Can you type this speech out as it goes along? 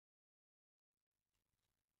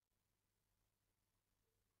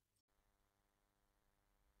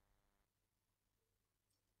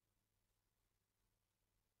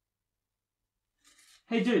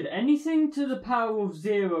Hey dude, anything to the power of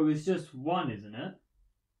 0 is just 1, isn't it?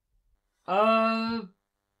 No,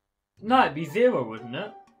 it'd be 0, wouldn't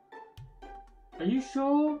it? Are you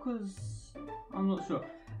sure? Because I'm not sure.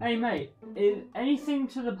 Hey mate, anything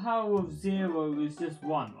to the power of 0 is just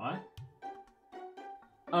 1, right?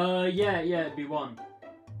 Yeah, it'd be 1.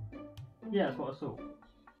 Yeah, that's what I thought.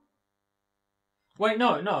 Wait,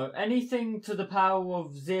 no. Anything to the power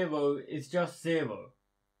of 0 is just 0.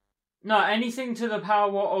 No, anything to the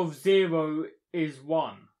power of 0 is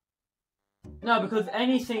 1. No, because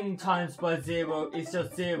anything times by 0 is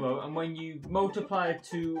just 0, and when you multiply it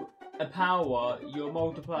to a power, you're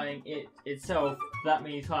multiplying it itself that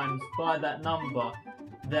many times by that number,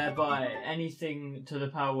 thereby anything to the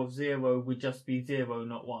power of 0 would just be 0,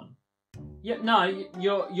 not 1. Yeah, no,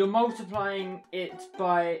 you're multiplying it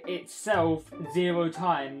by itself 0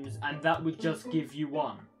 times, and that would just give you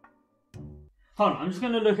 1. Hold on, I'm just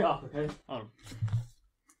going to look it up, okay? Hold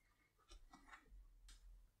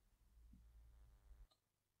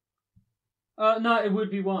on. No, it would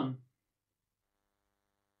be 1.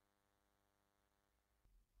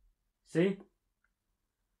 See?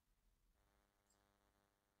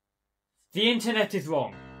 The internet is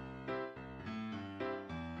wrong.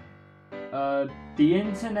 The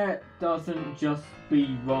internet doesn't just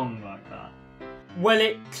be wrong like that. Well,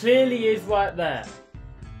 it clearly is right there.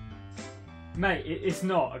 Mate, it's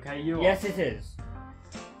not, okay? Yes, it is.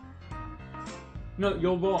 No,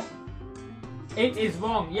 you're wrong. It is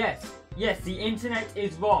wrong, yes. Yes, the internet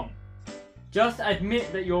is wrong. Just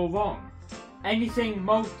admit that you're wrong. Anything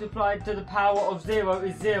multiplied to the power of 0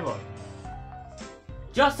 is 0.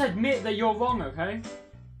 Just admit that you're wrong, okay?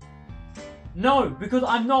 No, because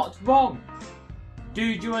I'm not wrong.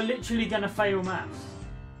 Dude, you are literally gonna fail maths.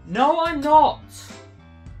 No, I'm not.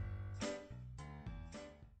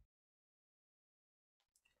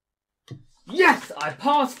 Yes, I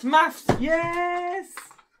passed maths. Yes.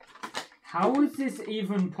 How is this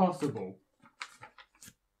even possible?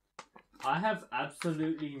 I have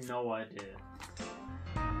absolutely no idea.